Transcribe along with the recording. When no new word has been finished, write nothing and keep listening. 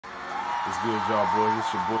What's good, y'all boys?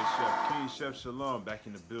 It's your boy Chef King, Chef Shalom, back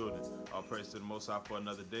in the building. All praise to the Most High for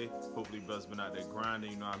another day. Hopefully, brothers been out there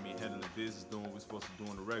grinding, you know what I mean, handling business, doing what we're supposed to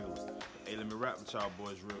do on the regular. Hey, let me rap with y'all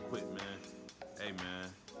boys real quick, man. Hey, man,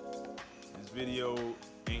 this video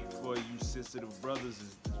ain't for you sensitive brothers.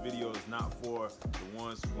 This video is not for the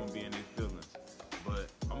ones who gonna be in their feelings.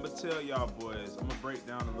 But I'm gonna tell y'all boys, I'm gonna break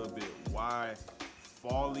down a little bit why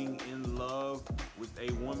falling in love with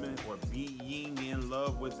a woman or being in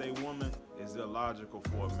love with a woman is illogical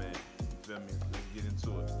for a man. You feel me? Let's get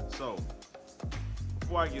into it. So,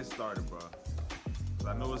 before I get started, bro,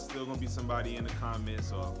 I know it's still gonna be somebody in the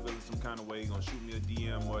comments or feeling some kind of way, gonna shoot me a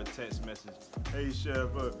DM or a text message. Hey, Chef,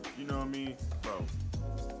 you know what I mean? Bro,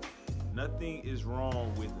 nothing is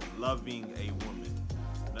wrong with loving a woman.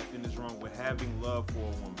 Nothing is wrong with having love for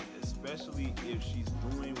a woman, especially if she's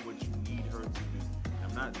doing what you need her to do.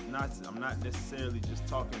 I'm not necessarily just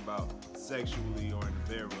talking about sexually or in the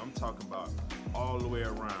bedroom. I'm talking about all the way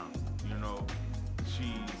around. You know,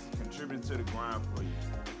 she's contributing to the grind for you.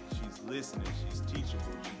 She's listening. She's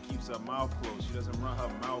teachable. She keeps her mouth closed. She doesn't run her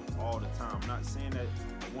mouth all the time. I'm not saying that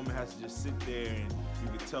a woman has to just sit there and you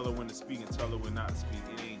can tell her when to speak and tell her when not to speak.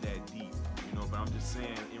 It ain't that deep, you know. But I'm just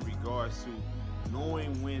saying in regards to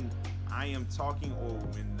knowing when I am talking or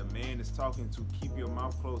when the man is talking to keep your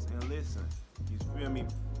mouth closed and listen. You feel me?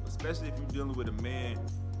 Especially if you're dealing with a man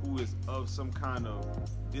who is of some kind of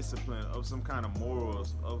discipline, of some kind of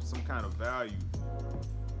morals, of some kind of value.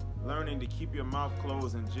 Learning to keep your mouth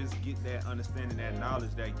closed and just get that understanding, that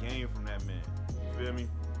knowledge, that gain from that man. You feel me?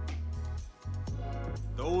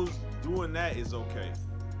 Those doing that is okay.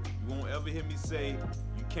 You won't ever hear me say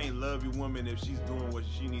you can't love your woman if she's doing what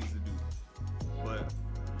she needs to do. But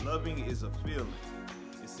loving is a feeling.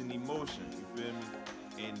 It's an emotion, you feel me?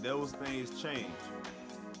 And those things change.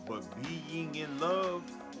 But being in love,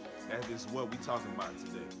 that is what we talking about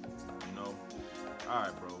today. You know?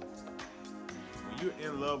 Alright, bro. When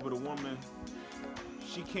you're in love with a woman,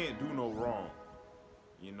 she can't do no wrong.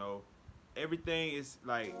 You know? Everything is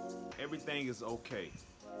okay.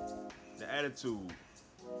 The attitude,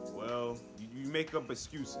 well, you make up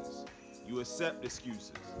excuses. You accept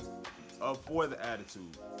excuses for the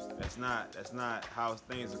attitude. That's not how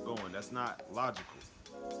things are going. That's not logical.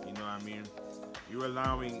 You know what I mean? You're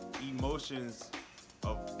allowing emotions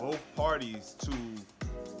of both parties to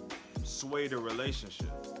sway the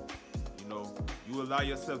relationship. You know, you allow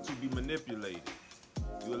yourself to be manipulated.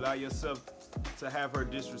 You allow yourself to have her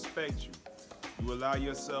disrespect you. You allow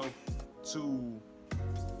yourself to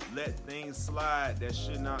let things slide that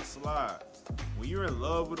should not slide. When you're in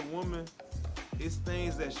love with a woman, it's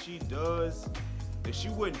things that she does that she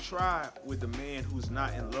wouldn't try with a man who's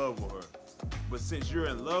not in love with her. But since you're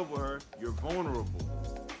in love with her, you're vulnerable.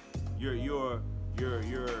 You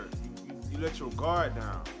let your guard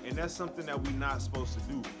down, and that's something that we're not supposed to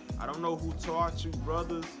do. I don't know who taught you,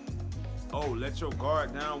 brothers. Oh, let your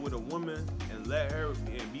guard down with a woman and let her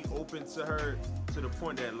and be open to her to the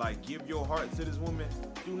point that like give your heart to this woman.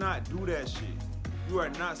 Do not do that shit. You are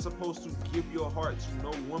not supposed to give your heart to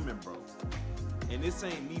no woman, bro. And this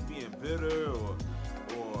ain't me being bitter or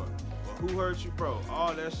who hurt you, bro.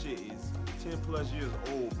 All that shit is 10 plus years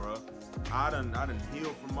old, bro. I done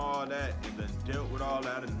healed from all that and done dealt with all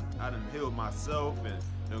that. I done healed myself and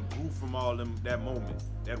done grew from all that moment,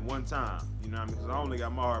 that one time. You know what I mean? Because I only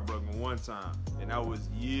got my heart broken one time, and that was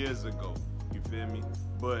years ago. You feel me?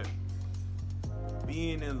 But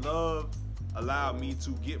being in love allowed me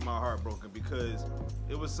to get my heart broken because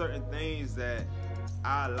it was certain things that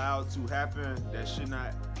I allowed to happen that should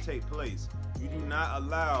not take place. You do not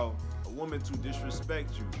allow a woman to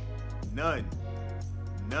disrespect you. None.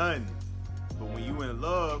 But when you in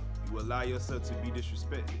love, you allow yourself to be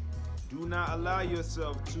disrespected. Do not allow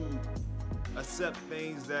yourself to accept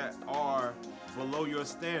things that are below your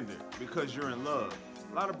standard because you're in love.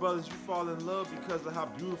 A lot of brothers, you fall in love because of how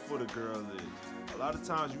beautiful the girl is. A lot of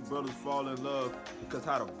times you brothers fall in love because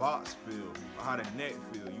how the box feel or how the neck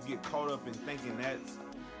feel. You get caught up in thinking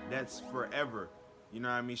that's forever. You know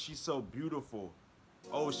what I mean? She's so beautiful.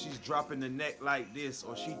 Oh, she's dropping the neck like this,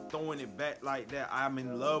 or she throwing it back like that. I'm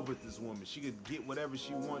in love with this woman. She could get whatever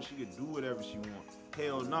she wants. She could do whatever she wants.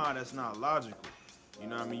 Hell nah, that's not logical. You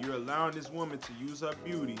know what I mean? You're allowing this woman to use her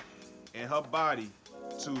beauty and her body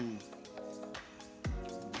to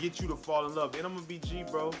get you to fall in love. And I'm gonna be G,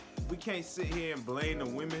 bro. We can't sit here and blame the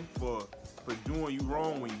women for doing you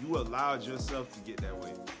wrong when you allowed yourself to get that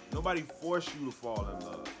way. Nobody forced you to fall in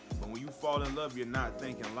love. But when you fall in love, you're not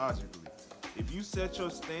thinking logically. If you set your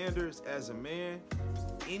standards as a man,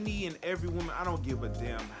 any and every woman, I don't give a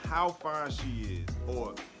damn how fine she is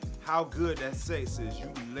or how good that sex is.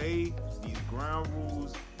 You lay these ground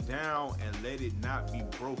rules down down and let it not be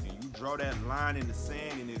broken. You draw that line in the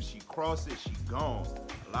sand, and if she cross it, she gone.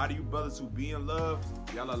 A lot of you brothers who be in love,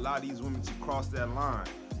 y'all allow these women to cross that line,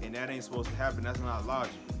 and that ain't supposed to happen. That's not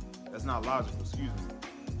logical. That's not logical, excuse me.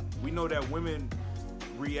 We know that women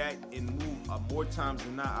react and move more times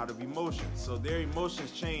than not out of emotion. So their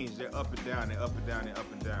emotions change. They're up and down, they're up and down, they're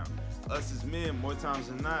up and down. Us as men, more times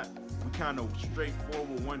than not, we kind of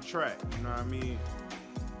straightforward, one track, you know what I mean?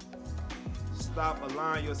 Stop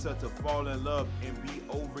allowing yourself to fall in love and be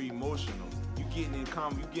over emotional. You getting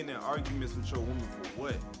in arguments with your woman for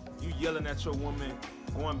what? You yelling at your woman,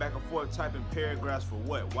 going back and forth, typing paragraphs for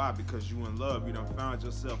what? Why? Because you in love. You done found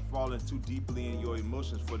yourself falling too deeply in your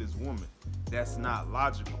emotions for this woman. That's not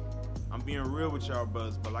logical. I'm being real with y'all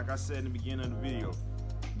brothers, but like I said in the beginning of the video,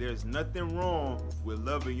 there's nothing wrong with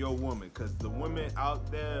loving your woman, because the women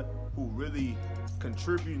out there who really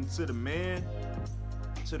contributing to the man,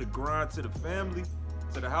 to the grind, to the family,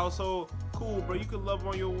 to the household, cool, bro. You can love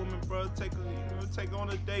on your woman, bro. Take on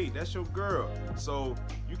a date. That's your girl. So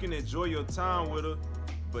you can enjoy your time with her.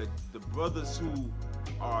 But the brothers who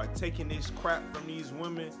are taking this crap from these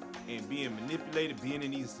women and being manipulated, being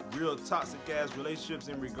in these real toxic ass relationships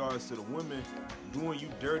in regards to the women doing you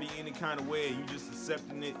dirty any kind of way, and you just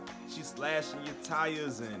accepting it. She's slashing your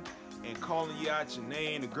tires and calling you out your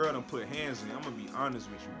name. The girl done put hands on you. I'm gonna be honest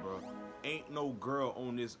with you, bro. Ain't no girl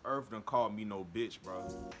on this earth done called me no bitch, bro.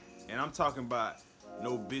 And I'm talking about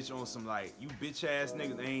no bitch on some like, you bitch ass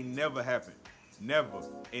niggas. It ain't never happened. Never.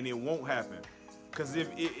 And it won't happen. Cause if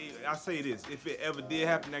I say this, if it ever did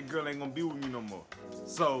happen, that girl ain't gonna be with me no more.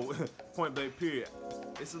 So, point blank period.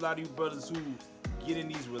 It's a lot of you brothers who get in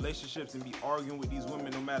these relationships and be arguing with these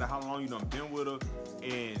women no matter how long you done been with her,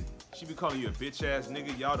 and she be calling you a bitch ass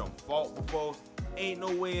nigga. Y'all done fought before. Ain't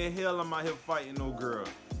no way in hell I'm out here fighting no girl.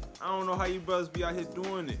 I don't know how you brothers be out here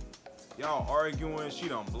doing it. Y'all arguing, she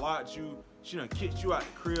done blocked you, she done kicked you out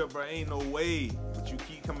the crib, bro. Ain't no way. But you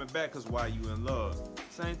keep coming back cause why you in love.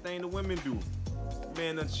 Same thing the women do.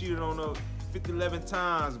 Man done cheated on her 11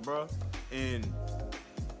 times, bro. And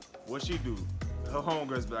what she do? Her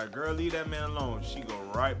homegirls be like, girl, leave that man alone. She go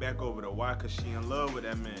right back over to why? Cause she in love with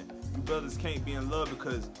that man. You brothers can't be in love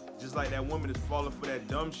because just like that woman is falling for that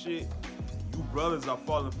dumb shit, you brothers are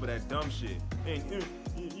falling for that dumb shit. And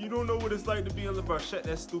you don't know what it's like to be in love, bro. Shut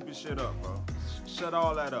that stupid shit up, bro. Shut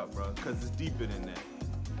all that up, bro, because it's deeper than that.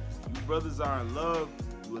 You brothers are in love,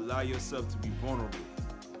 you allow yourself to be vulnerable.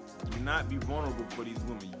 Do not be vulnerable for these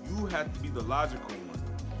women. You have to be the logical one.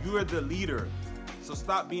 You are the leader. So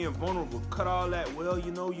stop being vulnerable. Cut all that, well,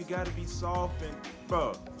 you know, you got to be soft. And,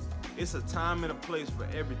 bro, it's a time and a place for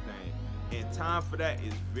everything. And time for that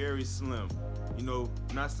is very slim. You know,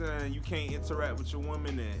 not saying you can't interact with your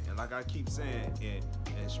woman, and like I keep saying,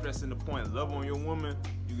 and stressing the point, love on your woman,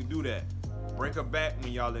 you can do that. Break her back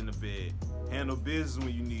when y'all in the bed. Handle business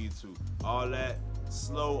when you need to. All that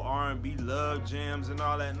slow R&B love jams and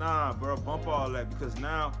all that, nah, bro, bump all that, because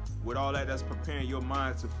now with all that, that's preparing your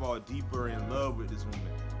mind to fall deeper in love with this woman.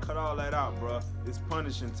 Cut all that out, bro. It's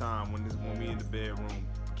punishing time when we in the bedroom.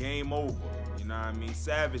 Game over. You know what I mean?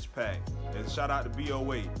 Savage Pack. And shout out to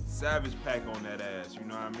BOA. Savage Pack on that ass. You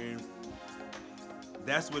know what I mean?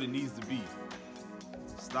 That's what it needs to be.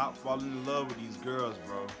 Stop falling in love with these girls,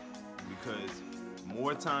 bro. Because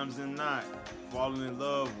more times than not, falling in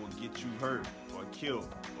love will get you hurt or killed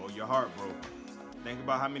or your heart broken. Think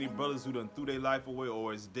about how many brothers who done threw their life away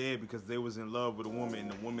or is dead because they was in love with a woman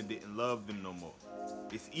and the woman didn't love them no more.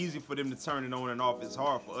 It's easy for them to turn it on and off. It's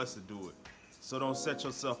hard for us to do it. So don't set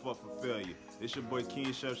yourself up for failure. It's your boy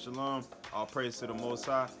King Chef Shalom. All praise to the Most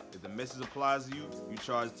High. If the message applies to you, you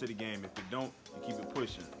charge it to the game. If it don't, you keep it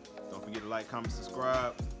pushing. Don't forget to like, comment,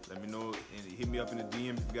 subscribe. Let me know and hit me up in the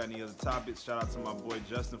DM if you got any other topics. Shout out to my boy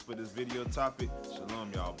Justin for this video topic.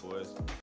 Shalom, y'all boys.